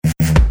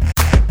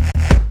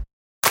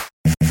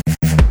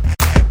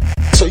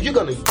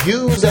to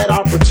use that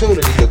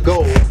opportunity to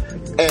go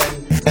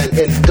and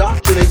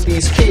indoctrinate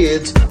these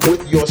kids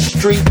with your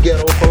street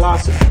ghetto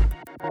philosophy.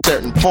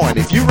 Certain point,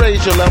 if you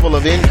raise your level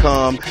of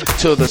income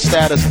to the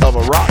status of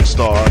a rock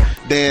star,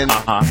 then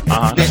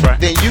that's right.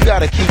 then you got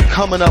to keep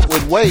coming up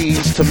with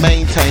ways to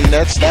maintain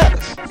that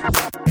status.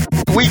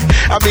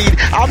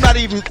 I'm not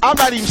even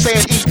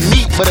saying eat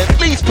meat, but at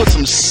least put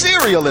some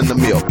cereal in the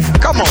milk.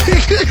 Come on.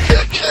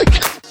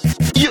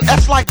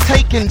 That's like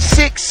taking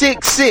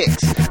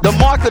 666, the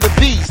mark of the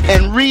beast,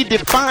 and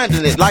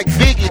redefining it like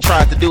Biggie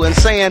tried to do and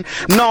saying,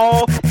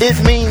 no,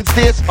 it means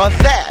this or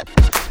that.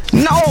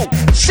 No,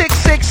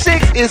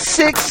 666 is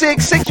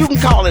 666. You can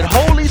call it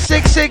Holy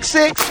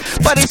 666,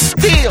 but it's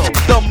still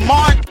the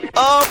mark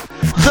of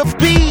the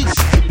beast.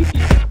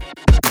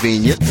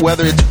 Convenient,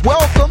 whether it's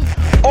welcome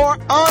or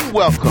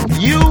unwelcome.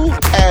 You,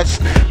 as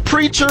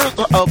preachers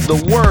of the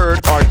word,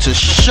 are to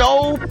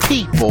show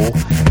people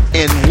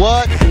in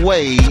what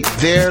way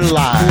their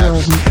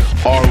lives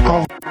are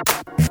wrong.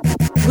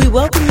 We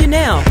welcome you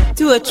now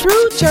to A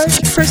True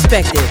Church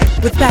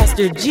Perspective with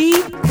Pastor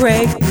G.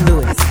 Craig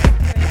Lewis.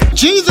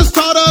 Jesus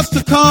taught us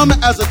to come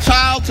as a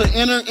child to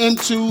enter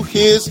into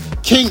his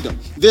kingdom.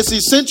 This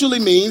essentially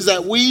means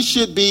that we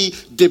should be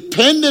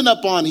dependent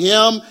upon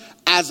him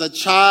as a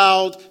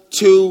child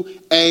to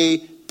a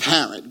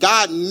parent.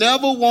 God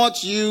never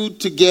wants you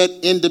to get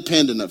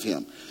independent of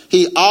him.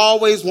 He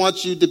always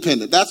wants you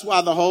dependent. That's why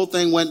the whole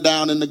thing went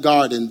down in the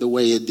garden the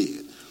way it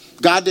did.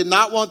 God did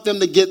not want them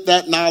to get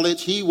that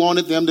knowledge. He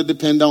wanted them to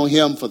depend on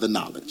him for the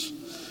knowledge.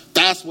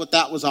 That's what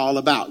that was all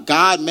about.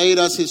 God made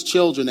us his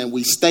children, and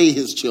we stay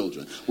his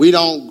children. We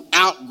don't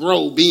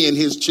outgrow being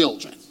his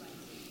children.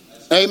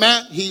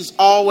 Amen. He's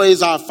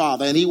always our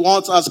father, and he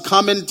wants us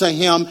coming to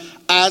him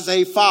as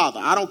a father.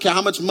 I don't care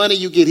how much money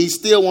you get. He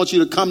still wants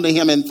you to come to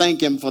him and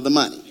thank him for the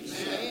money.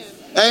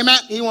 Amen.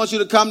 He wants you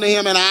to come to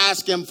him and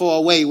ask him for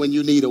a way when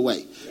you need a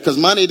way, because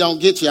money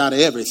don't get you out of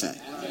everything.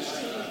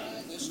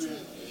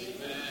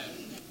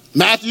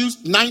 Matthew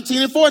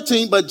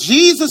 19:14, but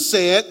Jesus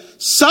said,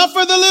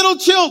 suffer the little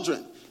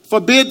children,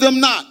 forbid them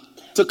not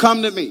to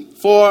come to me,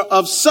 for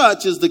of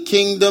such is the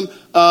kingdom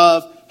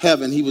of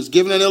heaven. He was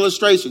giving an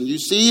illustration. You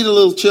see the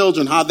little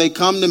children, how they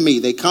come to me.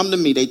 They come to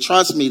me. They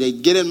trust me. They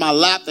get in my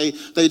lap. They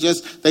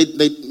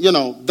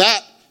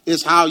that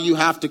is how you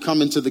have to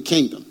come into the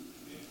kingdom.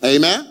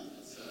 Amen.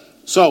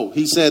 So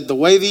he said, the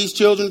way these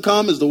children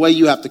come is the way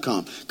you have to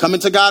come.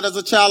 Coming to God as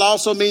a child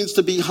also means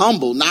to be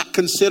humble, not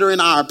considering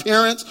our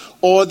appearance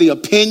or the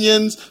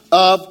opinions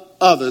of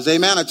others.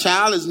 Amen. A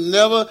child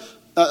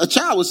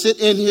will sit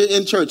in here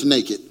in church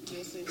naked.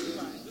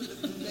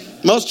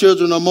 Most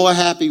children are more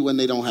happy when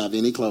they don't have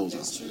any clothes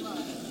on.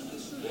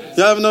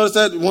 You ever notice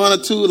that? One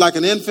or two, like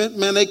an infant,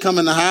 man, they come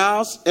in the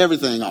house,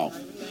 everything off.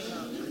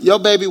 Your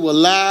baby will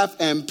laugh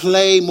and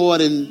play more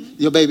than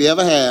your baby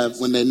ever have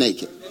when they're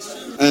naked.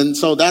 And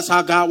so that's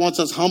how God wants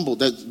us humble,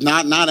 that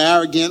not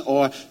arrogant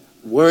or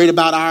worried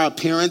about our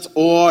appearance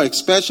or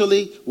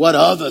especially what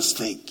others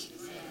think.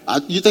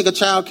 You think a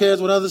child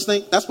cares what others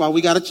think? That's why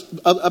we got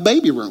a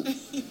baby room.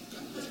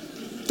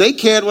 They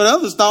cared what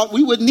others thought,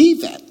 we wouldn't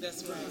need that.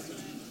 That's right.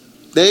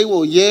 They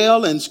will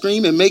yell and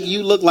scream and make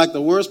you look like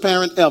the worst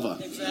parent ever.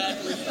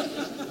 Exactly.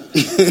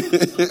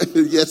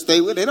 Yes,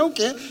 they would. They don't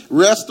care.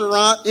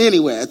 Restaurant,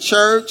 anywhere.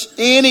 Church,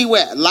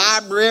 anywhere.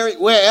 Library,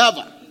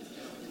 wherever.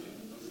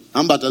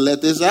 I'm about to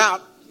let this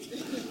out.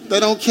 They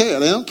don't care.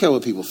 They don't care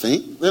what people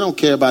think. They don't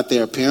care about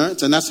their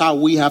appearance. And that's how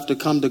we have to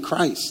come to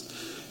Christ.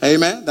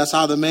 Amen. That's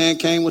how the man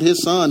came with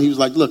his son. He was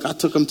like, look, I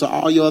took him to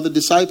all your other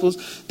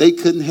disciples. They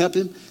couldn't help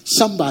him.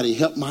 Somebody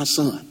help my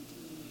son.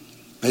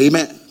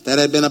 Amen. If that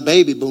had been a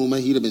baby boomer,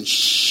 he'd have been,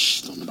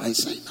 shh, don't nobody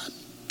say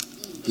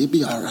nothing. He'd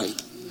be all right.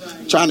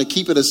 Trying to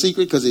keep it a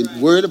secret because he's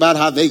worried about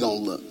how they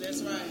going to look.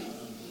 That's right.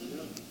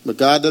 But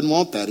God doesn't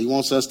want that. He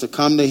wants us to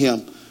come to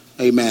him.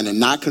 Amen. And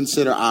not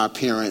consider our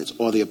appearance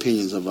or the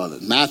opinions of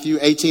others. Matthew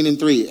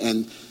 18:3,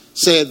 and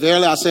said,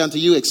 verily I say unto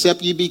you,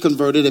 except ye be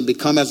converted and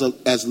become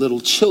as little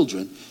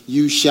children,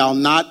 you shall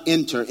not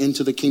enter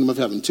into the kingdom of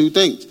heaven. Two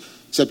things.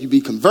 Except you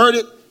be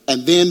converted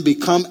and then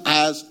become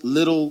as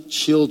little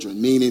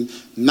children, meaning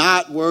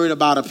not worried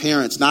about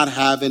appearance, not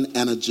having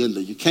an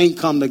agenda. You can't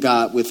come to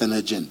God with an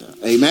agenda.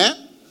 Amen.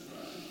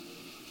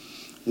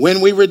 When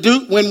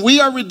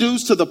we are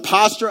reduced to the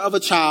posture of a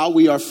child,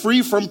 we are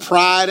free from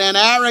pride and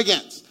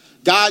arrogance.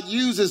 God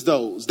uses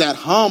those that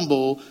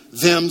humble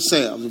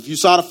themselves. If you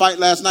saw the fight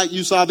last night,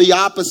 you saw the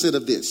opposite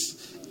of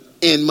this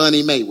in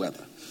Money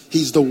Mayweather.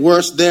 He's the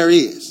worst there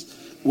is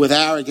with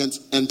arrogance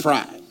and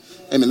pride.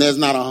 I mean, there's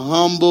not a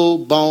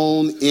humble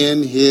bone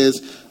in his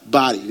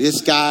body.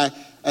 This guy,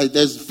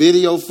 there's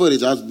video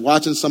footage. I was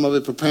watching some of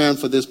it preparing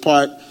for this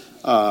Part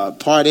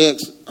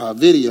X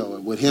video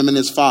with him and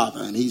his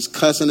father. And he's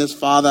cussing his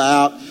father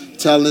out,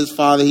 telling his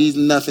father he's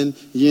nothing.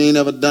 You ain't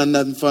ever done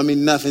nothing for me,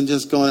 nothing.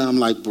 Just going, I'm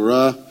like,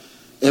 bruh.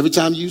 Every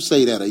time you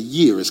say that, a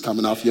year is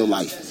coming off your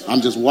life.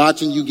 I'm just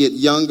watching you get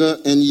younger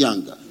and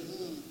younger.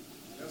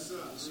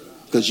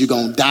 Because you're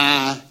going to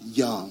die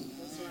young.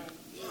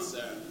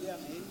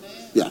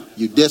 Yeah,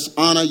 you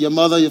dishonor your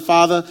mother, your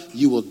father,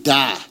 you will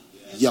die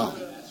young.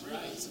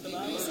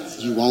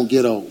 You won't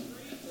get old.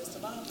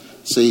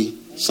 See,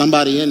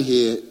 somebody in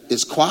here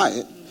is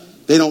quiet.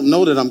 They don't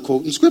know that I'm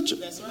quoting scripture.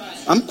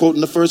 I'm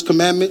quoting the first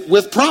commandment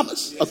with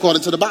promise,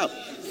 according to the Bible.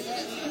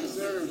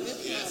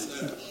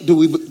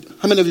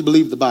 How many of you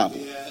believe the Bible?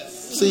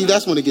 See,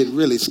 that's when it gets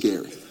really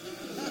scary.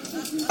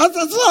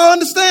 That's all I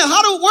understand.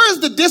 Where's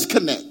the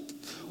disconnect?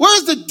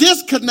 Where's the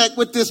disconnect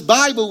with this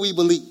Bible we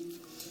believe?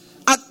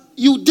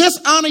 You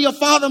dishonor your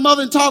father and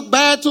mother and talk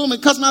bad to them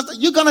and cuss them out.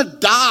 You're going to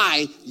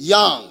die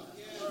young.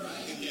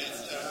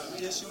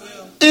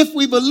 If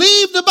we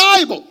believe the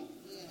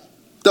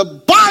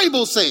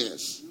Bible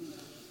says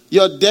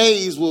your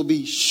days will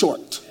be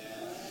short.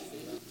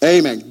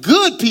 Amen.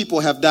 Good people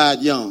have died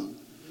young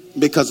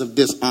because of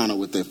dishonor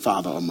with their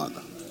father or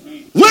mother.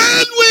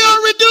 When we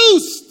are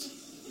reduced.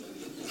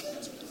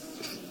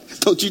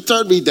 Don't you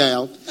turn me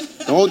down.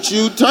 Don't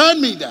you turn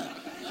me down.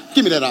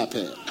 Give me that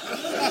iPad.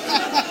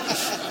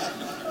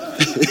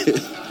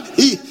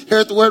 He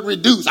heard the word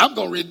reduce. I'm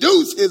going to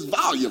reduce his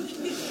volume.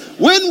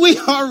 When we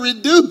are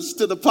reduced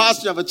to the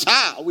posture of a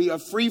child, we are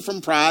free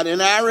from pride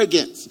and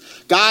arrogance.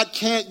 God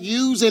can't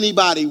use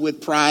anybody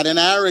with pride and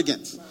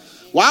arrogance.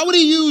 Why would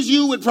he use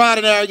you with pride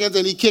and arrogance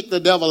and he kicked the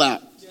devil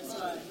out?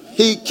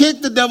 He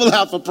kicked the devil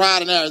out for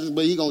pride and arrogance,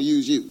 but he's going to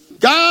use you.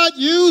 God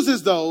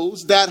uses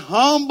those that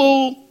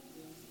humble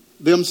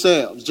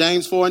themselves.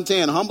 James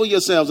 4:10, humble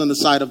yourselves in the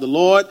sight of the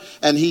Lord,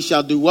 and he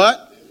shall do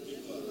what?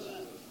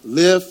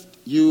 Lift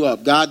you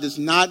up. God does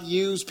not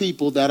use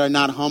people that are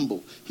not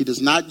humble. He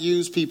does not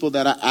use people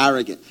that are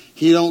arrogant.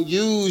 He don't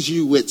use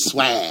you with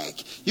swag.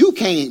 You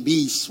can't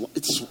be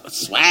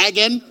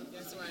swagging.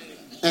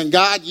 And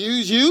God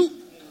use you?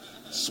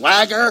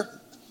 Swagger.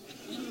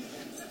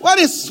 What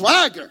is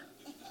swagger?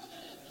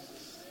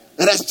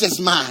 That's just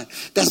mine.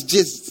 That's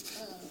just,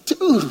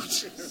 dude.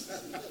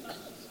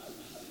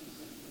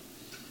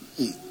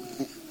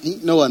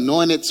 Ain't no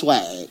anointed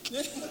swag.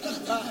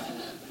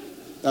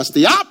 That's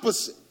the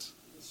opposite.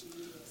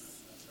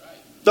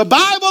 The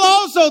Bible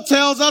also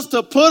tells us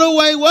to put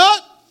away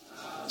what?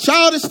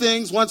 Childish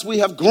things once we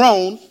have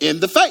grown in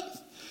the faith.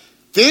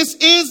 This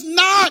is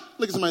not,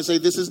 look at somebody and say,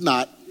 this is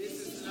not.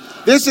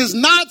 This is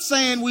not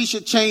saying we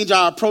should change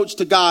our approach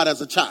to God as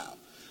a child.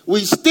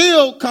 We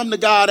still come to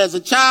God as a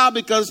child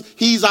because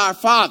he's our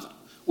father.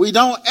 We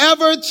don't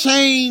ever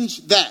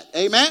change that.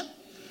 Amen?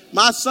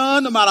 My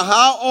son, no matter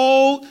how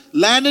old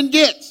Landon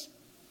gets,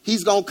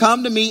 he's going to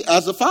come to me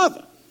as a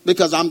father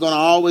because I'm going to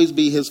always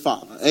be his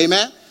father.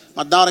 Amen?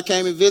 My daughter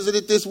came and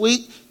visited this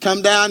week.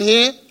 Come down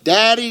here.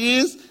 Daddy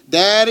this,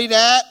 daddy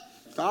that.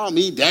 Call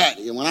me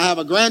daddy. And when I have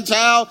a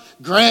grandchild,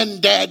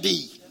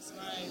 granddaddy.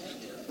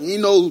 You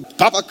know,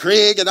 Papa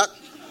Craig and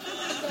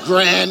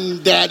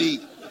granddaddy.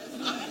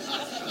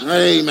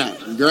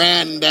 Amen.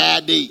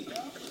 Granddaddy.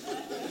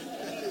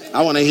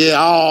 I want to hear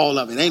all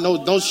of it. Ain't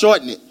no, don't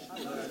shorten it.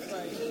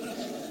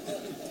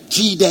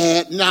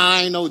 G-dad. Nah,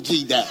 ain't no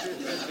G-dad.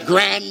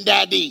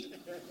 Granddaddy.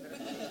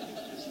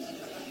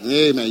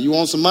 Amen. You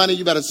want some money?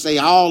 You better say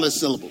all the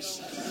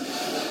syllables.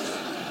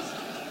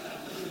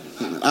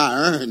 I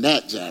earned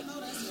that, Jack.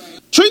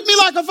 Treat me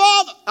like a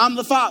father. I'm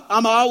the father.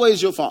 I'm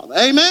always your father.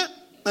 Amen.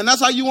 And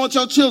that's how you want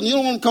your children. You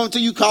don't want them coming to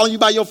you calling you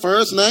by your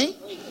first name.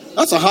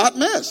 That's a hot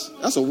mess.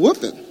 That's a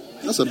whooping.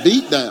 That's a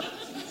beat down.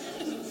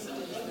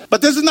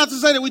 But this is not to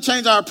say that we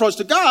change our approach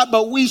to God,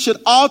 but we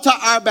should alter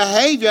our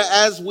behavior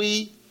as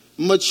we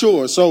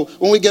mature. So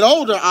when we get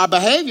older, our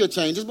behavior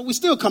changes, but we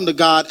still come to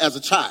God as a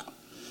child.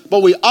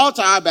 But we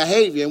alter our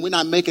behavior and we're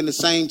not making the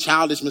same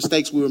childish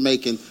mistakes we were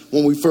making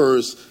when we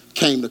first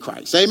came to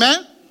Christ.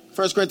 Amen?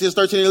 1 Corinthians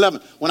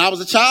 13:11. When I was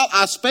a child,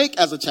 I spake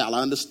as a child. I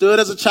understood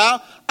as a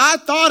child. I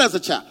thought as a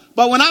child.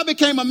 But when I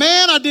became a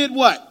man, I did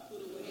what?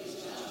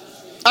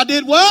 I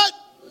did what?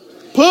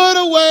 Put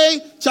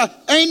away child.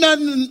 Ain't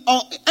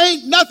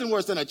nothing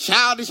worse than a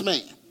childish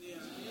man.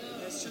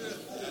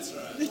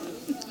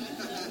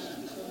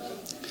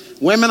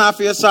 Women, I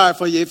feel sorry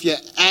for you if you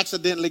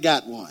accidentally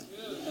got one.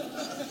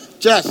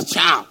 Just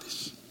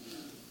childish.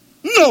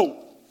 No.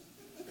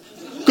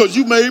 Because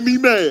you made me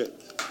mad.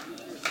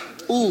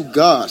 Oh,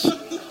 gosh.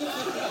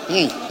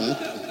 Mm-hmm.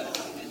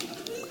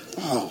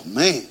 Oh,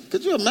 man.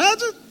 Could you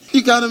imagine?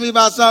 You come to me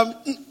about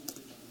something.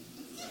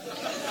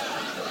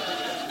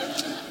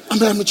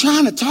 I'm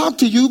trying to talk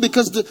to you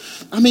because,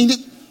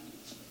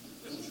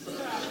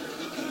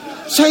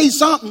 say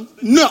something.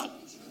 No.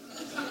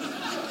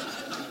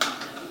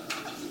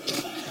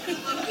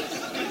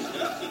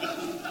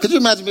 Could you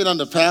imagine being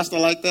under a pastor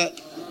like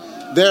that?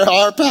 There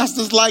are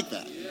pastors like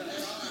that.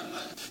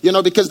 You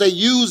know, because they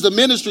use the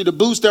ministry to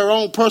boost their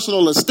own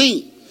personal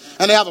esteem.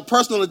 And they have a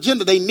personal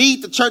agenda. They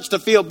need the church to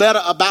feel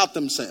better about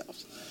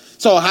themselves.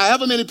 So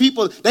however many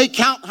people, they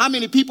count how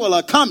many people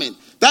are coming.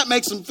 That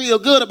makes them feel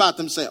good about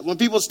themselves. When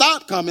people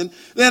stop coming,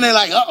 then they're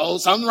like, uh-oh,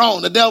 something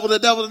wrong. The devil. Well,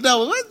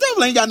 the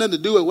devil ain't got nothing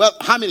to do with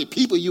how many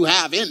people you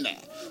have in there.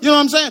 You know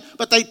what I'm saying?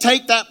 But they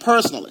take that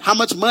personally. How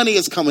much money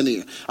is coming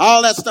in.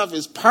 All that stuff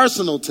is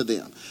personal to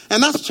them.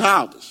 And that's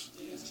childish.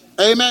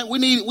 Amen. We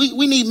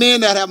need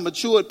men that have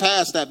matured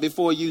past that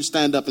before you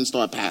stand up and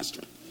start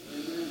pastoring.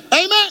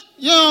 Amen.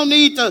 You don't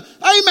need to.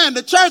 Amen.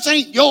 The church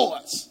ain't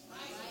yours.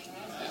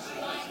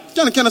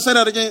 Can I say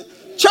that again?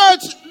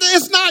 Church,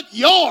 it's not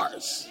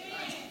yours.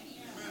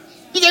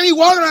 You can't be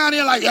walking around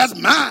here like that's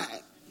mine.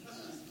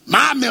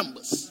 My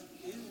members.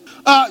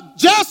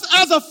 Just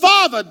as a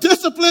father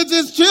disciplines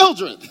his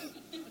children,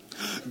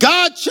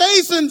 God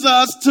chastens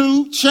us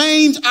to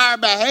change our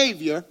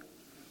behavior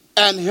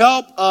and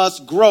help us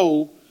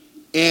grow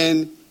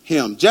in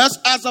him. Just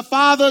as a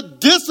father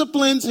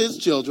disciplines his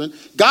children,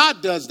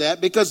 God does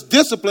that because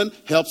discipline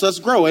helps us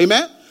grow.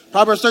 Amen?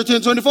 Proverbs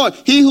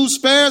 13:24. He who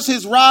spares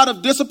his rod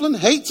of discipline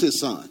hates his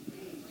son.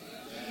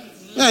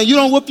 Yeah, you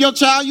don't whoop your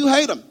child, you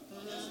hate him.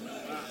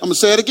 I'm going to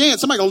say it again.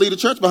 Somebody going to lead the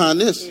church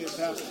behind this.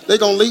 They're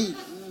going to leave.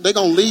 They're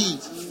going to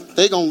leave.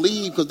 They're going to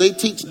leave because they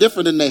teach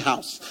different in their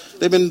house.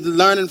 They've been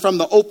learning from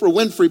the Oprah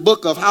Winfrey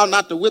book of how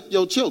not to whip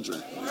your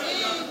children.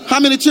 How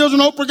many children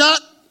Oprah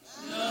got?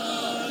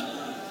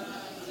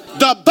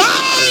 The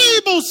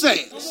Bible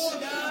says,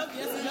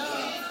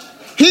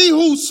 he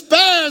who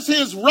spares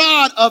his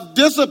rod of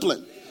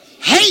discipline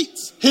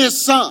hates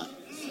his son.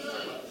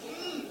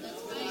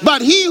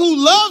 But he who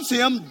loves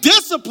him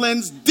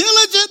disciplines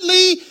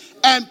diligently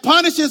and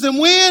punishes him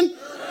when?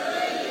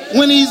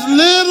 When he's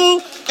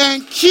little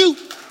and cute.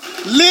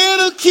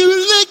 Little cute.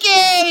 Look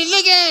at it.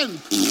 Look at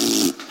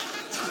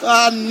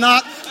him.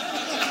 Not.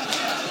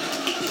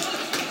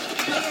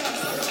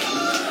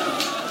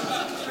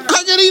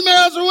 I get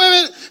emails from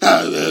women.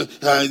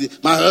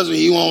 My husband,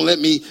 he won't let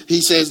me.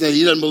 He says that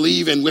he doesn't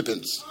believe in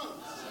whippings.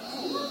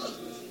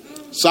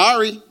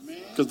 Sorry,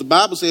 because the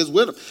Bible says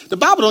whip them. The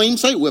Bible don't even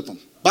say whip them.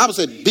 The Bible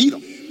said beat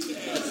them.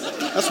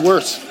 That's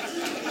worse.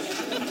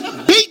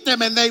 Beat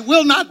them and they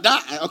will not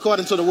die,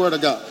 according to the word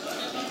of God.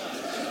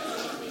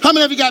 How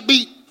many of you got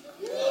beat?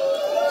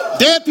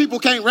 Dead people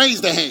can't raise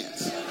their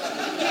hands.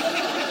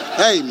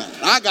 Hey, man,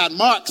 I got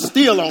marks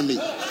still on me.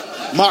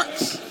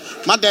 Marks.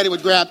 My daddy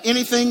would grab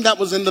anything that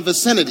was in the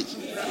vicinity.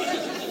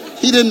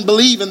 He didn't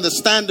believe in the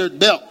standard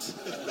belt.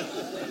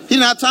 He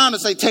didn't have time to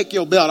say, take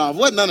your belt off.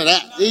 Wasn't none of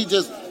that. He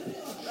just...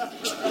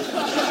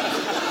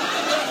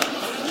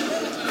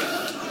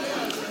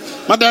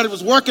 My daddy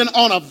was working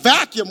on a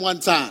vacuum one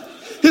time.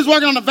 He was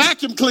working on a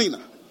vacuum cleaner.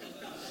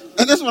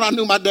 And this is when I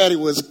knew my daddy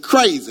was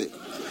crazy.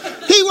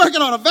 He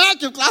working on a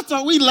vacuum cleaner. I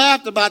thought we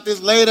laughed about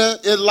this later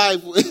in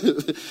life.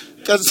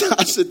 Because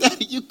I said,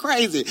 Daddy, you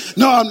crazy.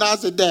 No, I'm not. I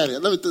said, Daddy,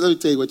 let me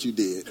tell you what you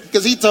did.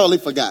 Because he totally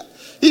forgot.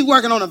 He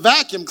working on a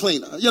vacuum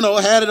cleaner. You know,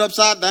 had it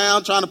upside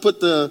down, trying to put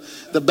the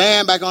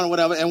band back on or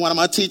whatever. And one of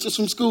my teachers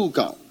from school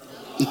called.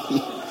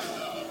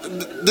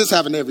 This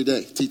happened every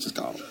day. Teachers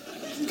called.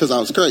 Because I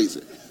was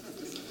crazy.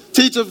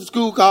 Teacher from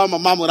school called. My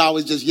mom would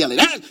always just yell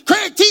at,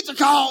 Craig, teacher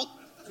called.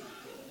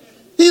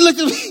 He looked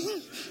at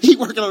me. He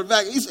working on the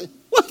vacuum. He said,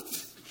 what?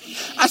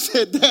 I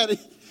said, Daddy,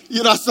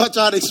 you know, I started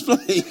trying to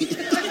explain.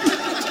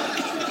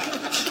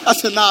 I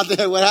said, nah,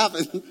 Dad, what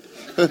happened?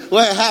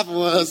 What happened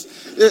was,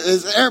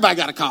 everybody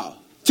got a call.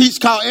 Teacher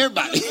called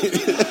everybody.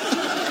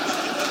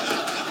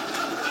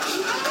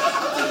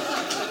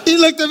 He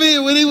looked at me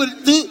and when he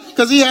would do,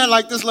 because he had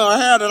like this little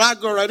hair that I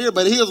grow right here,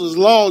 but his was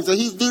long, so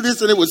he'd do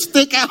this and it would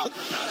stick out.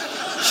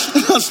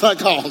 And I was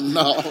like, oh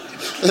no,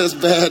 that's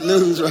bad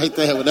news right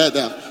there with that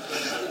down.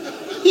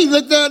 He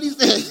looked down, he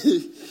said,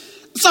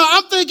 so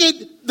I'm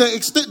thinking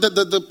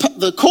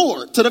the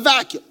cord to the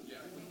vacuum.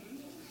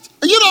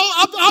 You know,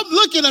 I'm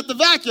looking at the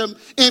vacuum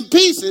in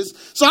pieces,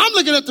 so I'm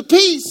looking at the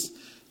piece,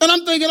 and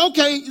I'm thinking,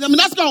 okay, I mean,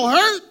 that's going to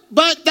hurt,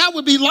 but that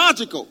would be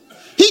logical.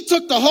 He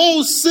took the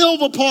whole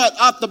silver part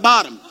out the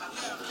bottom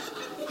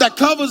that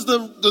covers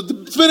the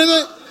spinning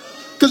it,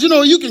 because, you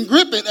know, you can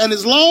grip it, and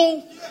it's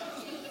long.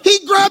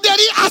 He grabbed that.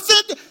 I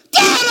said,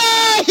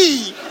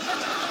 Daddy!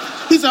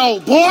 He said, oh,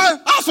 boy,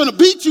 I was going to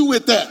beat you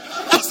with that.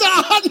 I said,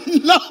 oh,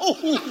 no.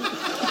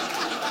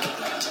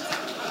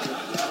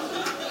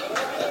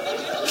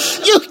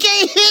 You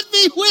can't hit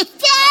me with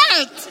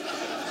that.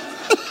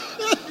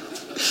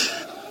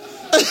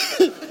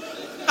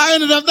 I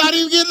ended up not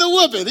even getting a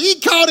whooping. He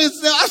caught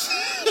himself.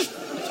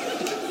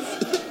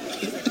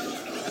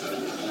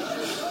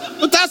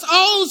 But that's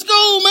old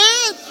school,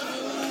 man.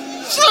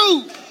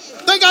 Shoot.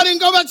 Think I didn't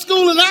go back to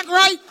school and act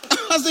right?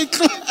 I was in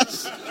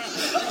class.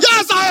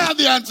 Yes, I have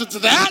the answer to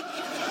that.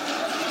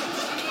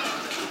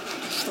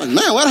 Like,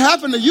 man, what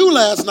happened to you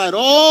last night?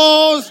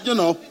 Oh, you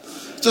know,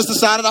 just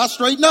decided I'll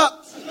straighten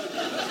up.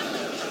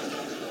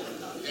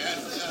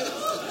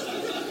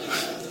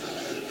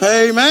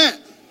 Amen.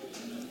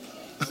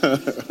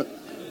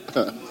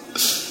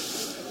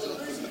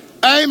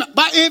 Amen.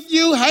 But if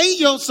you hate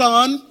your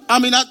son, I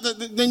mean,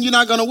 then you're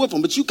not going to whip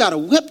them. But you got to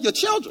whip your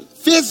children.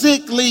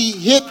 Physically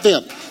hit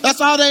them.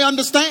 That's all they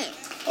understand.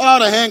 All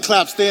the hand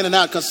claps standing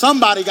out because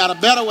somebody got a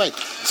better way.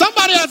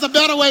 Somebody has a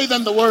better way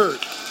than the word.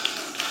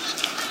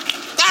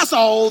 That's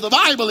old. The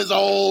Bible is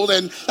old.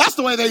 And that's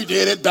the way they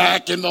did it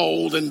back in the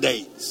olden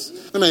days.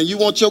 I mean, you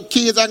want your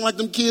kids acting like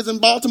them kids in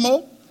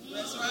Baltimore?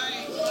 That's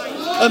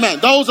right. Amen.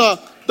 Those are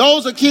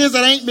kids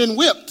that ain't been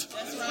whipped.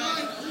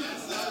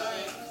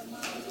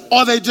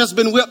 Or they just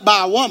been whipped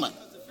by a woman.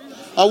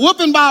 A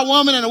whooping by a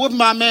woman and a whooping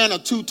by a man are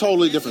two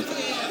totally different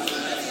things.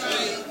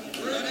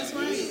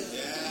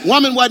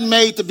 Woman wasn't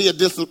made to be a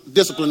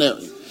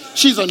disciplinarian.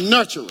 She's a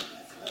nurturer.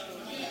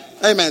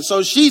 Amen.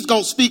 So she's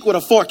going to speak with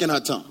a fork in her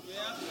tongue.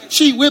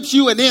 She whips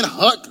you and then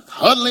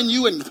huddling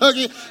you and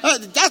hugging.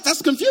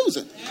 That's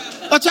confusing.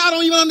 But y'all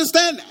don't even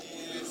understand that.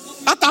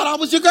 I thought I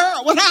was your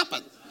girl. What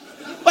happened?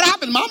 What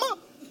happened, mama?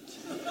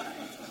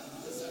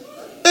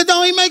 It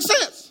don't even make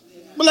sense.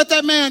 But let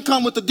that man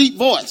come with the deep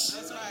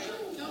voice.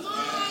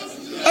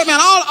 Hey man,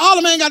 all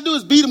the man got to do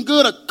is beat him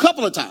good a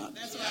couple of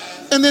times.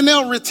 And then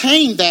they'll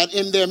retain that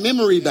in their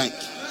memory bank.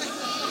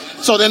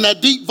 So then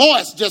that deep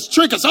voice just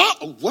triggers.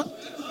 Oh, what?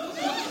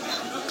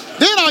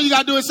 Then all you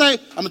got to do is say,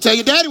 I'm going to tell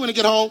your daddy when he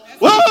get home.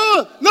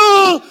 Whoa,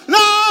 no,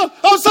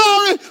 I'm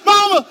sorry.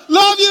 Mama,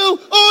 love you.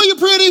 Oh,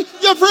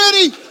 you're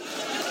pretty.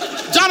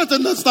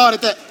 Jonathan done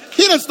started that.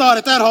 He done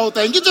started that whole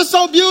thing. You're just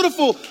so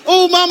beautiful.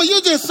 Oh, mama,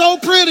 you're just so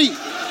pretty.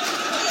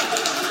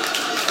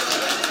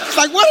 It's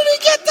like, where did he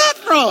get that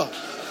from?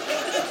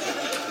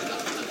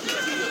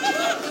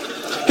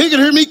 He could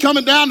hear me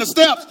coming down the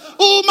steps.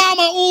 Oh,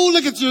 mama, oh,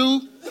 look at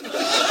you.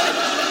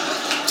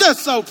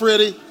 Just so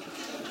pretty.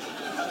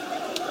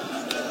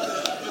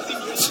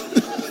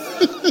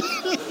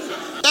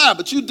 Yeah,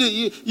 but you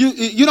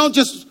don't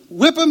just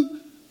whip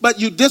them, but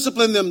you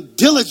discipline them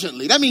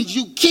diligently. That means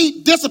you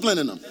keep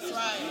disciplining them. That's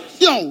right.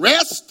 You don't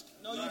rest.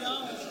 No, you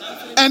don't.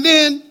 And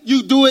then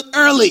you do it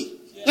early.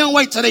 Yeah. You don't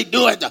wait till they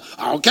do it.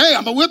 Okay,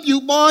 I'm going to whip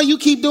you, boy. You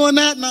keep doing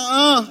that.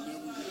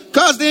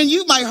 Because then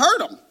you might hurt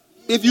them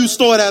if you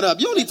store that up.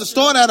 You don't need to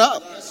store that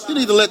up. You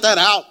need to let that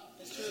out.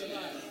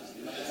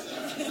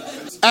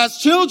 As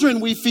children,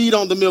 we feed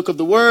on the milk of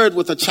the word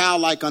with a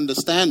childlike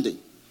understanding.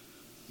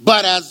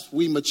 But as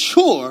we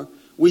mature,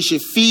 we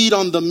should feed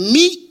on the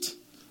meat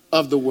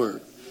of the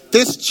word.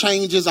 This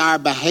changes our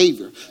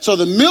behavior. So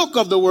the milk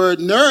of the word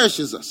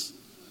nourishes us.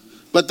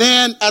 But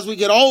then as we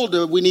get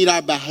older, we need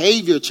our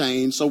behavior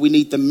change. So we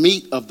need the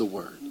meat of the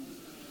word.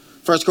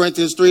 1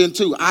 Corinthians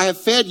 3:2. I have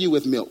fed you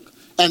with milk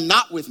and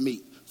not with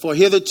meat. For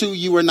hitherto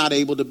you were not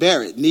able to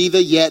bear it. Neither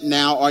yet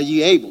now are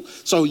ye able.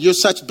 So you're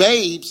such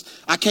babes.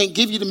 I can't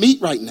give you the meat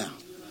right now.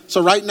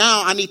 So right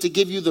now I need to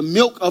give you the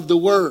milk of the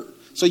word.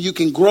 So you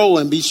can grow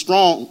and be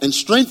strong and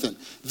strengthened.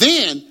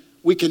 Then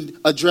we can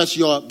address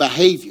your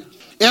behavior.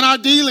 In our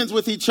dealings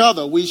with each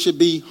other, we should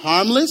be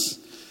harmless,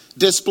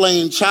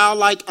 displaying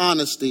childlike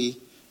honesty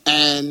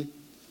and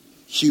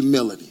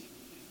humility.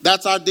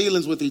 That's our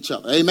dealings with each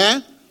other.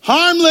 Amen?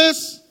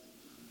 Harmless.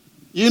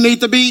 You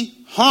need to be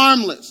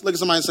harmless. Look at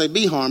somebody and say,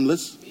 be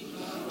harmless.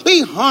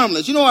 Be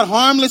harmless. You know what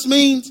harmless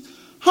means?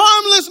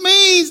 Harmless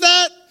means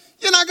that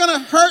you're not going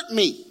to hurt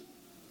me.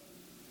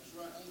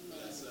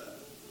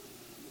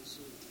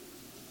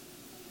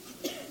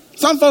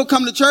 Some folk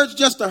come to church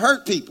just to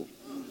hurt people.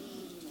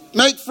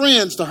 Make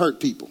friends to hurt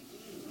people.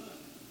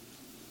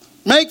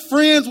 Make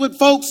friends with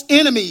folks'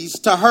 enemies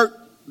to hurt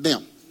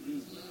them.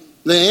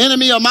 The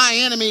enemy of my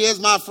enemy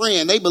is my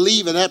friend. They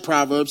believe in that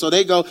proverb. So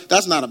they go,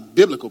 that's not a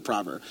biblical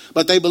proverb,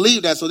 but they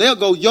believe that. So they'll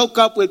go yoke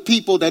up with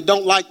people that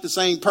don't like the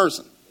same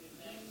person.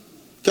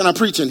 Can I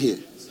preach in here?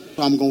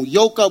 I'm going to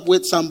yoke up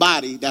with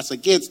somebody that's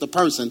against the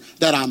person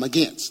that I'm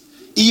against.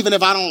 Even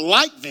if I don't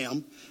like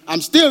them,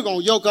 I'm still going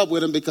to yoke up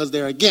with them because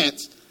they're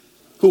against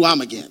who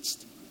I'm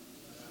against.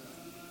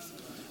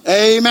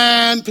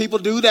 Amen. People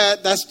do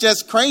that. That's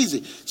just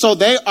crazy. So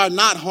they are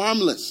not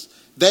harmless.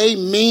 They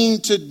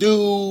mean to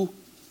do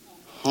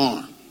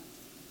harm.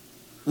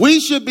 We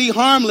should be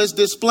harmless,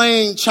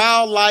 displaying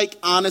childlike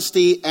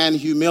honesty and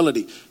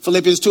humility.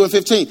 Philippians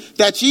 2:15.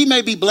 That ye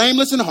may be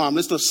blameless and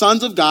harmless, the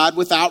sons of God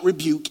without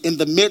rebuke in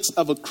the midst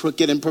of a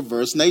crooked and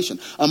perverse nation,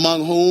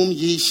 among whom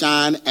ye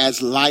shine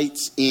as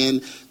lights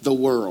in the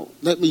world.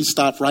 Let me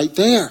stop right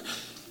there.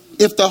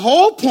 If the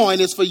whole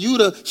point is for you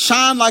to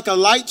shine like a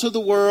light to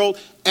the world,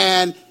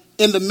 and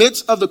in the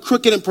midst of the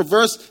crooked and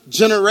perverse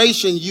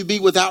generation you be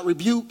without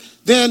rebuke,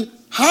 then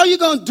how are you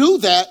going to do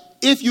that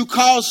if you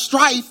cause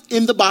strife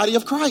in the body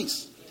of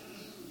Christ?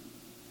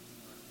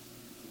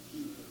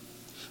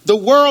 The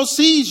world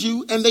sees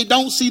you and they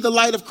don't see the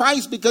light of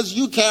Christ because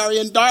you carry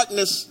in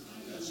darkness.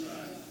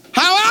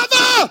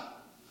 However,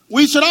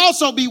 we should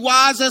also be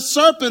wise as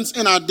serpents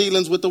in our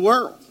dealings with the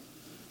world.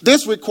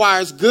 This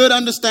requires good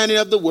understanding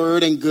of the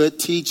word and good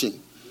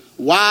teaching.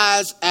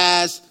 Wise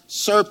as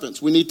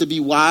serpents. We need to be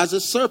wise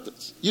as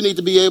serpents. You need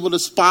to be able to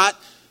spot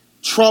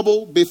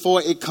trouble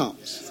before it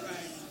comes.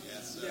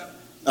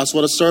 That's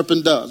what a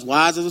serpent does.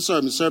 Wise as a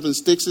serpent. The serpent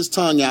sticks his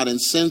tongue out and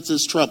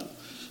senses trouble.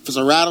 If it's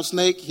a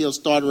rattlesnake, he'll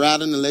start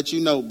rattling and let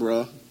you know,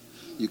 bro,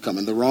 you're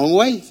coming the wrong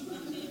way.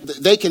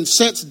 They can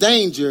sense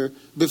danger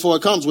before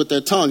it comes with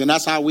their tongue. And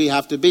that's how we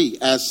have to be,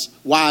 as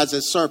wise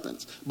as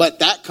serpents. But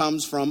that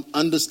comes from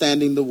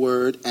understanding the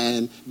word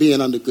and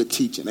being under good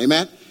teaching.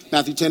 Amen?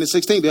 Matthew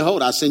 10:16,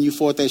 behold, I send you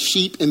forth as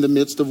sheep in the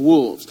midst of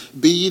wolves.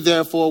 Be ye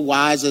therefore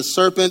wise as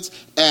serpents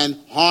and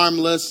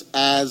harmless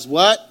as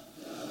what?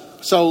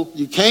 So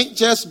you can't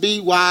just be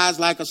wise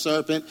like a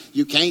serpent.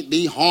 You can't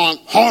be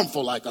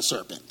harmful like a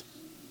serpent.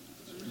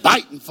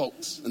 Biting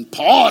folks and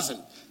pausing,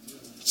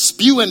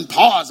 spewing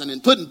poison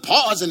and putting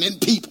poison in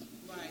people.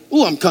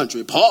 Ooh, I'm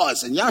country.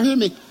 Pausing. Y'all hear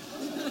me?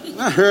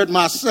 I heard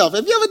myself.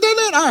 Have you ever done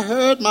that? I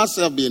heard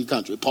myself being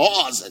country.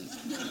 Pausing.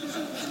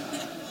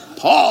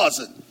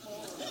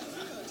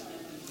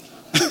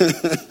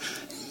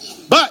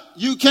 But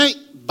you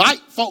can't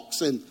bite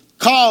folks and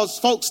cause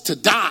folks to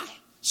die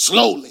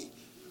slowly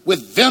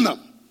with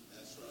venom.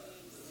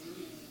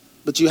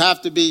 But you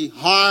have to be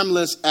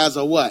harmless as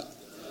a what?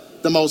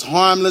 The most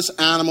harmless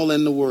animal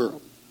in the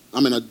world.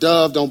 I mean, a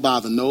dove don't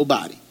bother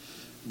nobody,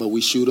 but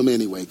we shoot them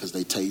anyway because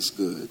they taste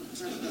good.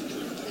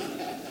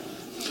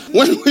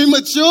 When we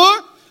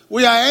mature,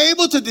 we are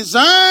able to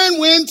discern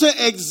when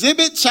to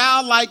exhibit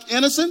childlike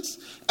innocence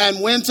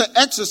and when to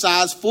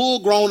exercise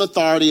full-grown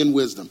authority and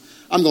wisdom.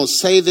 I'm going to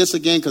say this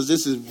again because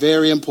this is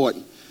very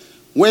important.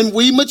 When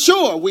we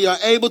mature, we are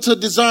able to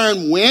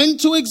discern when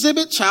to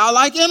exhibit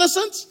childlike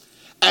innocence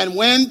and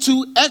when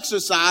to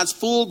exercise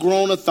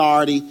full-grown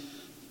authority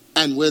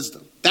and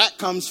wisdom. That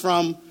comes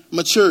from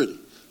maturity.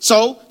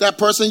 So that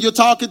person you're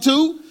talking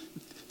to,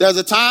 there's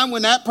a time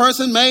when that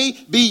person may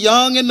be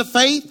young in the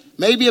faith,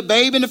 maybe a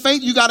babe in the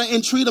faith. You got to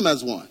entreat them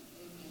as one.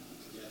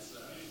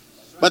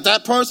 But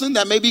that person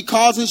that may be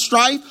causing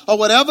strife or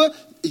whatever,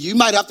 you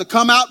might have to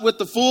come out with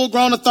the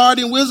full-grown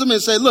authority and wisdom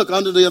and say, look,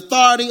 under the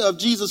authority of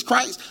Jesus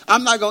Christ,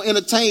 I'm not going to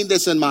entertain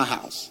this in my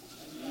house.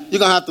 You're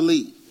going to have to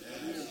leave.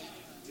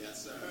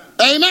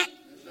 Amen.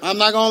 I'm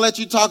not going to let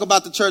you talk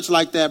about the church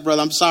like that,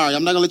 brother. I'm sorry.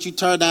 I'm not going to let you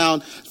tear down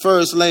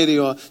First Lady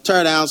or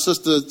tear down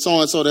Sister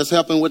so-and-so that's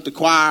helping with the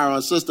choir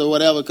or sister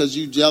whatever because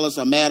you jealous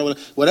or mad or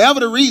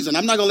whatever the reason.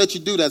 I'm not going to let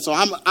you do that. So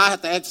I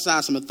have to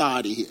exercise some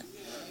authority here.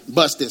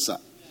 Bust this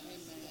up.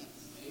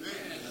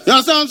 You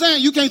understand what I'm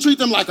saying? You can't treat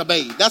them like a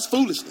babe. That's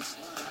foolishness.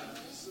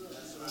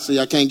 See,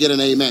 I can't get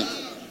an amen.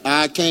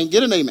 I can't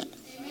get an amen.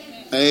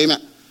 Amen.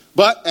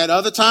 But at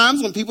other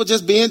times when people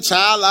just being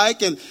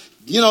childlike and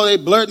they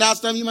blurt out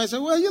stuff, you might say,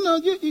 well,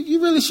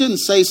 you really shouldn't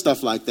say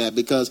stuff like that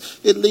because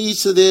it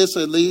leads to this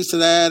or it leads to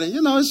that. And,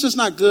 it's just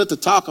not good to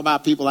talk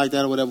about people like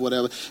that or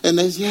whatever. And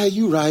they say, yeah,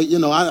 you're right.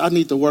 I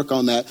need to work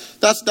on that.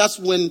 That's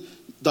when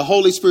the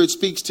Holy Spirit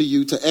speaks to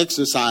you to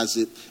exercise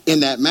it in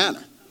that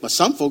manner. But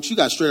some folks, you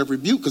got straight up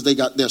rebuke because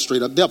they're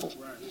straight up devil.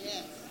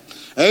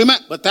 Amen.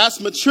 But that's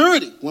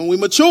maturity. When we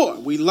mature,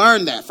 we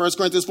learn that. 1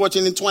 Corinthians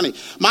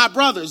 14:20. My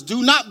brothers,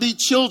 do not be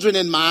children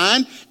in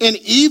mind, in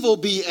evil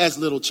be as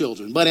little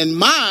children. But in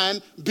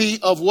mind, be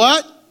of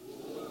what?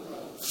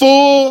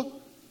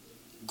 Full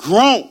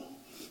grown.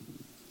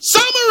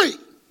 Summary.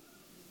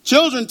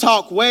 Children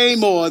talk way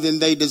more than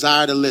they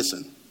desire to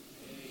listen.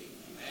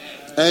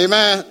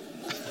 Amen.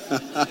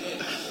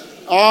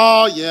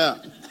 Oh, yeah.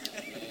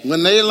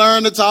 When they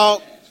learn to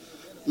talk,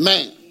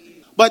 man.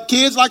 But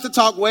kids like to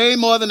talk way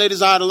more than they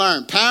desire to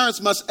learn.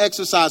 Parents must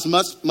exercise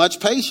much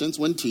patience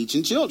when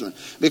teaching children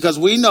because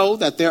we know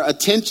that their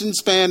attention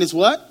span is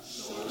what?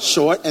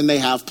 Short, and they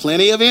have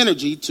plenty of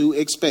energy to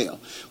expel.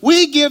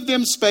 We give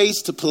them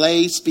space to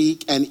play,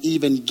 speak, and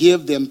even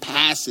give them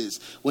passes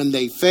when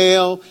they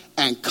fail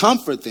and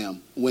comfort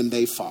them when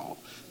they fall.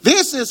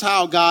 This is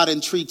how God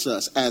entreats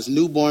us as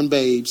newborn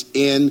babes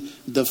in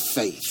the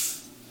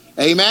faith.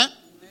 Amen?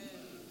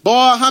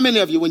 Boy, how many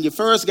of you, when you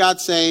first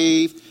got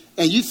saved,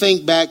 and you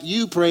think back,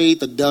 you prayed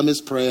the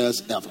dumbest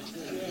prayers ever.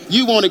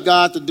 You wanted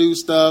God to do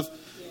stuff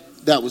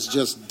that was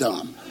just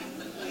dumb.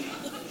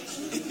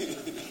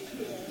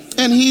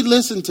 And he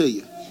listened to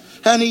you.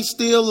 And he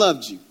still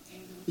loved you.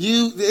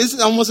 It's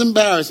almost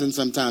embarrassing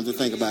sometimes to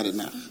think about it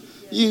now.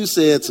 You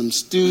said some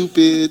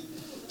stupid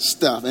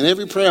stuff. And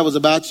every prayer was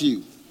about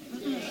you.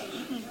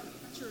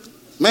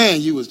 Man,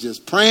 you was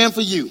just praying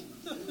for you.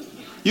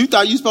 You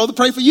thought you were supposed to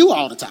pray for you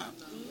all the time.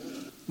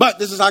 But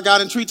this is how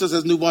God entreats us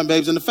as newborn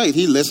babes in the faith.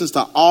 He listens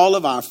to all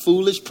of our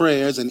foolish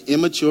prayers and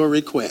immature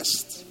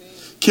requests.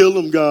 Kill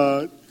them,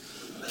 God.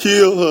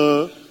 Kill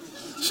her.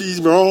 She's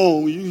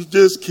wrong. You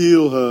just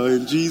kill her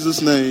in Jesus'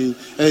 name.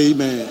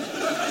 Amen.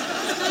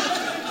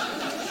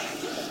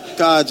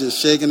 God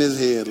just shaking his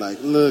head like,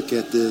 look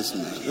at this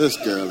man. This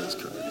girl is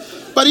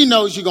crazy. But he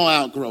knows you're going to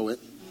outgrow it.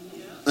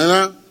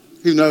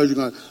 He knows you're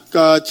going to.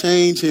 God,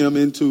 change him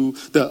into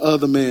the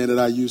other man that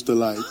I used to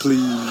like,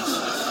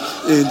 please.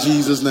 In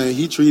Jesus' name.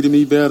 He treated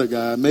me better,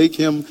 God. Make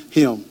him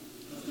him.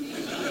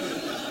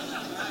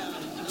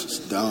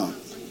 Just dumb.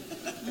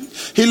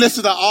 He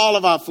listens to all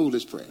of our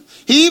foolish prayers.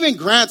 He even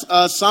grants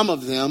us some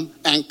of them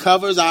and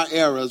covers our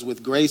errors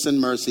with grace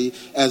and mercy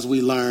as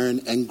we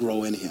learn and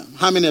grow in him.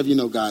 How many of you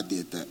know God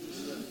did that?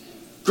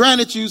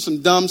 Granted you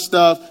some dumb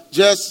stuff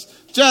just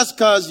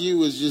because you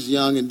was just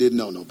young and didn't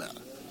know no better.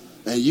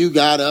 And you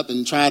got up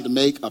and tried to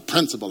make a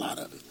principle out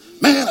of it.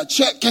 Man, a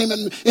check came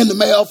in the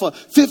mail for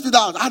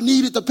 $50. I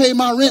needed to pay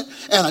my rent,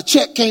 and a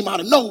check came out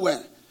of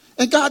nowhere.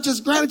 And God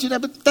just granted you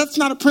that, but that's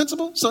not a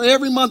principle. So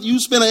every month you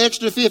spend an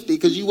extra $50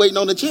 because you waiting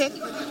on the check.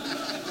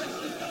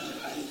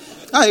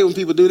 I hate when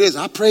people do this.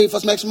 I prayed for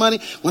some extra money.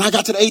 When I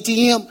got to the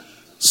ATM,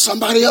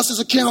 somebody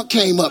else's account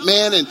came up,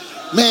 man. And,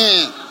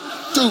 man,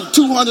 dude,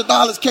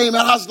 $200 came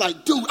out. I was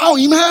like, dude, I don't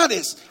even have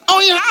this. I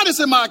don't even have this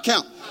in my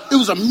account. It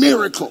was a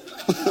miracle.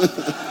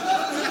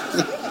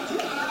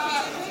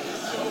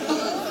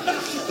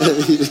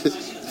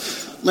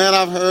 Man,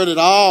 I've heard it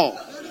all.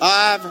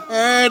 I've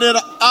heard it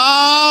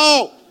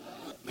all.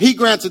 He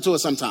grants it to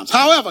us sometimes.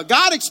 However,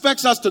 God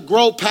expects us to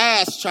grow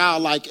past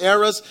childlike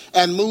errors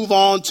and move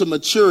on to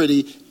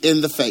maturity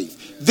in the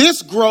faith.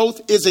 This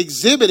growth is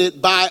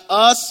exhibited by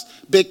us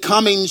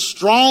becoming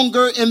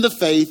stronger in the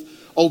faith,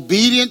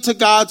 obedient to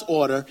God's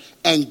order,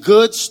 and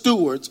good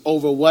stewards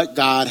over what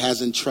God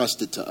has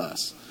entrusted to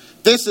us.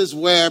 This is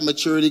where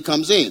maturity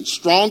comes in.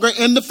 Stronger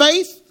in the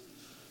faith,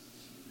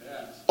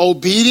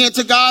 obedient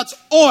to God's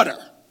order.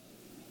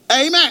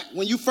 Amen.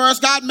 When you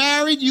first got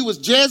married, you was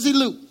Jesse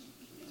Lou.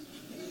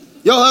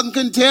 Your husband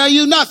couldn't tell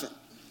you nothing.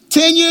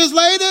 10 years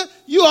later,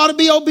 you ought to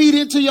be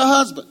obedient to your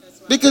husband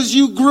because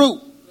you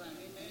grew,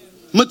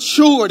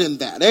 matured in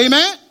that.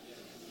 Amen.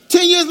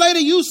 10 years later,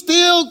 you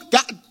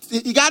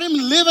got him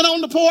living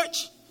on the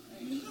porch.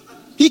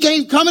 He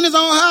can't come in his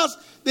own house.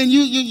 Then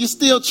you're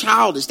still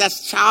childish.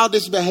 That's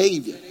childish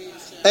behavior.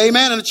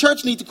 Amen. And the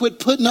church needs to quit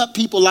putting up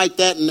people like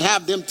that and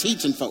have them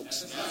teaching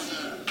folks.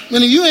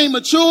 And if you ain't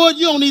matured,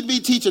 you don't need to be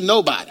teaching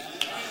nobody.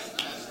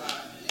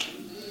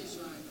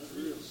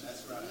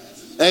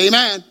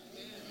 Amen.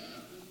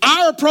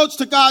 Our approach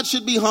to God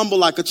should be humble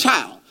like a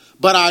child,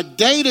 but our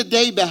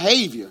day-to-day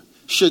behavior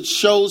should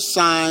show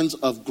signs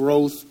of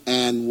growth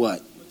and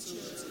what?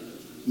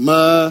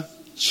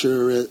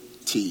 Maturity.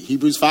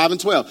 Hebrews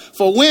 5:12.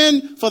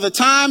 For the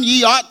time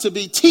ye ought to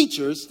be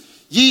teachers,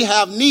 ye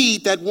have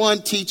need that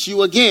one teach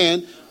you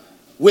again,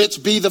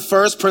 which be the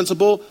first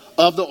principle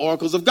of the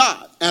oracles of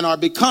God, and are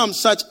become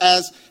such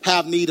as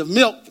have need of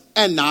milk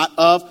and not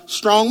of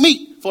strong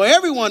meat. For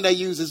everyone that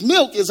uses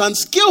milk is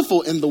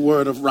unskillful in the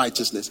word of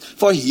righteousness,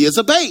 for he is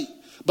a babe.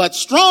 But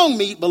strong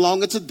meat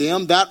belongeth to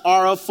them that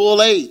are of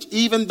full age,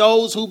 even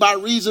those who by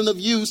reason of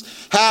use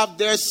have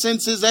their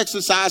senses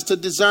exercised to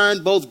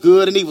discern both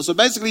good and evil. So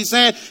basically he's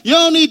saying you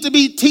don't need to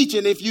be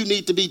teaching if you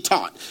need to be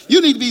taught. You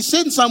need to be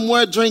sitting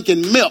somewhere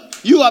drinking milk.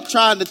 You up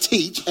trying to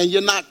teach and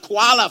you're not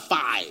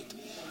qualified.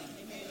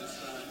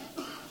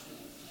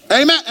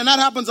 Amen. And that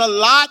happens a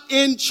lot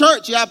in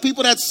church. You have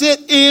people that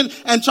sit in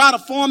and try to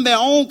form their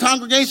own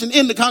congregation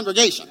in the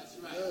congregation.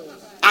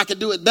 I could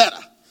do it better.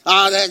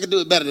 I could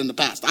do it better than the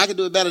pastor. I could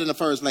do it better than the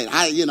first lady.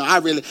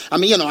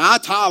 I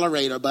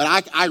tolerate her,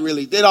 but I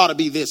really, it ought to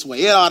be this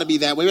way. It ought to be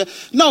that way.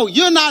 No,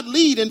 you're not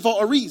leading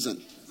for a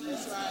reason. Yeah,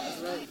 there's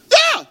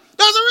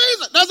a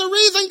reason. There's a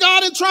reason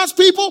God entrusts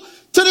people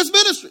to this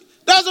ministry.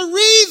 There's a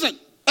reason.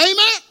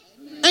 Amen.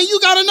 And you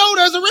got to know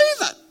there's a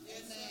reason.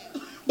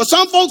 But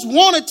some folks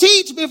want to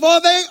teach before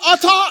they are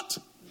taught.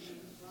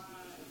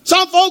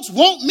 Some folks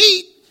want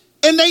meat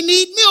and they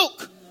need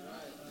milk.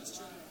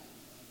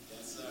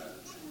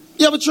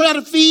 You ever try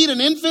to feed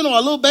an infant or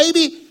a little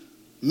baby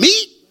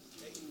meat?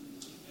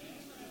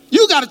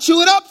 You got to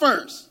chew it up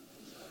first.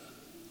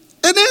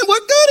 And then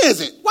what good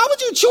is it? Why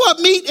would you chew up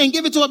meat and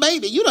give it to a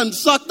baby? You done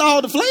sucked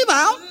all the flavor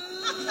out.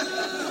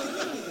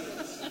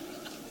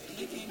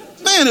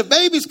 Man, if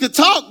babies could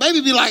talk,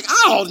 babies be like,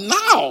 oh,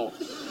 no.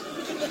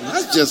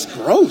 That's just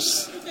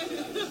gross.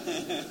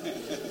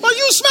 Well,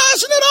 you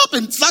smashing it up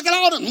and suck it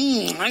out.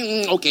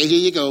 Okay, here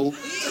you go.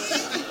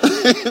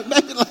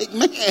 Baby like,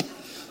 man.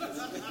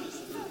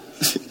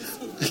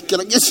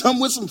 Can I get some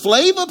with some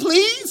flavor,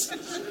 please?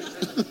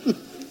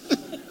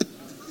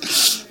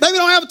 Baby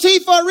don't have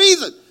teeth for a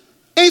reason.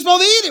 Ain't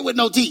supposed to eat it with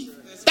no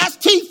teeth. That's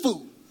teeth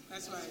food.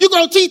 You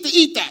grow teeth to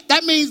eat that.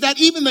 That means that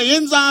even the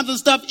enzymes and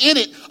stuff in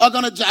it are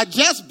going to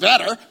digest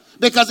better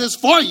because it's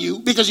for you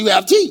because you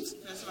have teeth.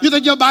 You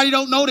think your body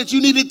don't know that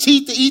you needed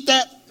teeth to eat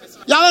that?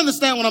 Y'all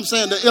understand what I'm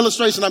saying, the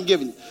illustration I'm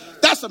giving you.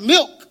 That's a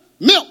milk.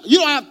 Milk. You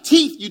don't have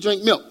teeth, you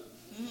drink milk.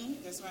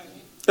 That's right.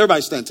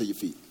 Everybody stand to your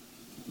feet.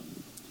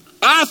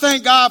 I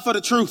thank God for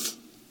the truth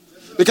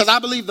because I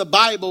believe the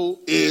Bible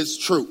is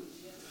true.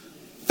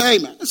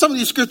 Amen. Some of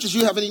these scriptures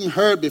you haven't even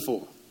heard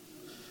before,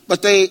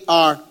 but they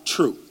are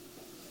true.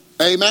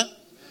 Amen.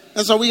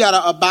 And so we got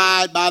to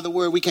abide by the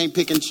word. We can't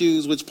pick and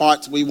choose which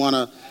parts we want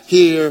to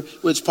hear,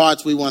 which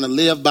parts we want to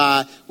live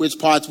by, which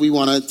parts we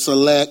want to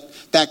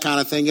select, that kind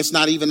of thing. It's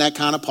not even that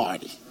kind of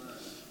party.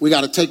 We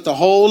got to take the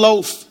whole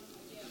loaf.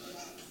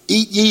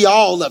 Eat ye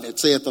all of it,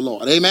 saith the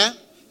Lord. Amen.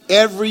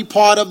 Every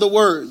part of the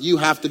word you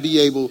have to be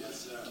able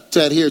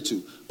to adhere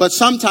to. But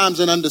sometimes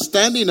an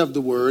understanding of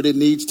the word, it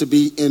needs to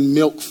be in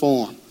milk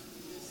form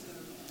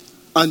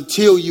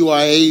until you are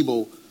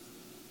able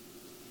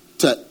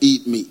to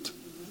eat meat.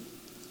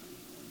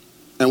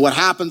 And what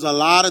happens a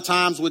lot of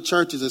times with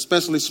churches,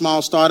 especially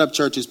small startup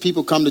churches,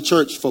 people come to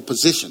church for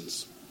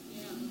positions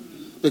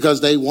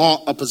because they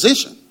want a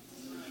position.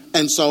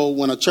 And so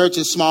when a church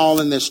is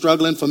small and they're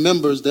struggling for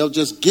members, they'll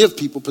just give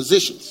people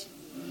positions.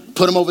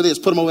 Put them over this,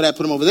 put them over that,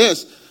 put them over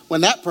this.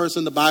 When that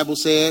person, the Bible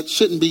said,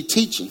 shouldn't be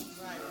teaching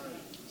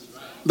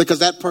because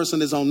that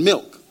person is on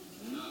milk.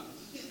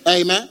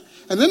 Amen.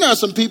 And then there are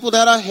some people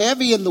that are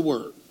heavy in the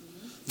word,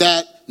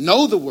 that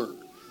know the word,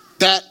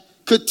 that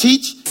could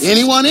teach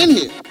anyone in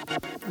here.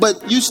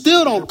 But you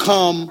still don't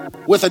come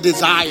with a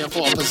desire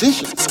for a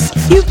position.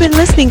 You've been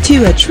listening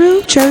to A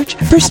True Church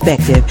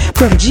Perspective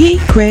from G.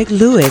 Craig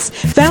Lewis,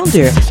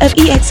 founder of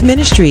EX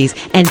Ministries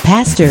and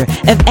pastor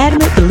of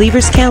Adamant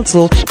Believers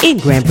Council in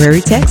Grand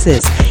Prairie,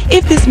 Texas.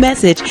 If this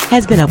message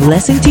has been a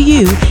blessing to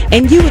you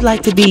and you would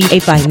like to be a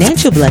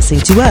financial blessing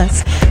to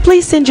us,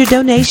 please send your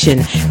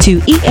donation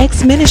to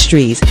EX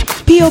Ministries,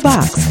 P.O.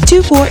 Box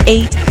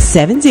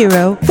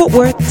 24870, Fort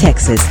Worth,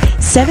 Texas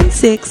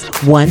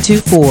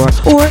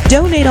 76124, or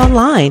donate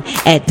online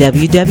at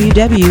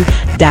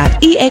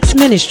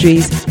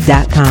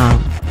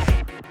www.exministries.com.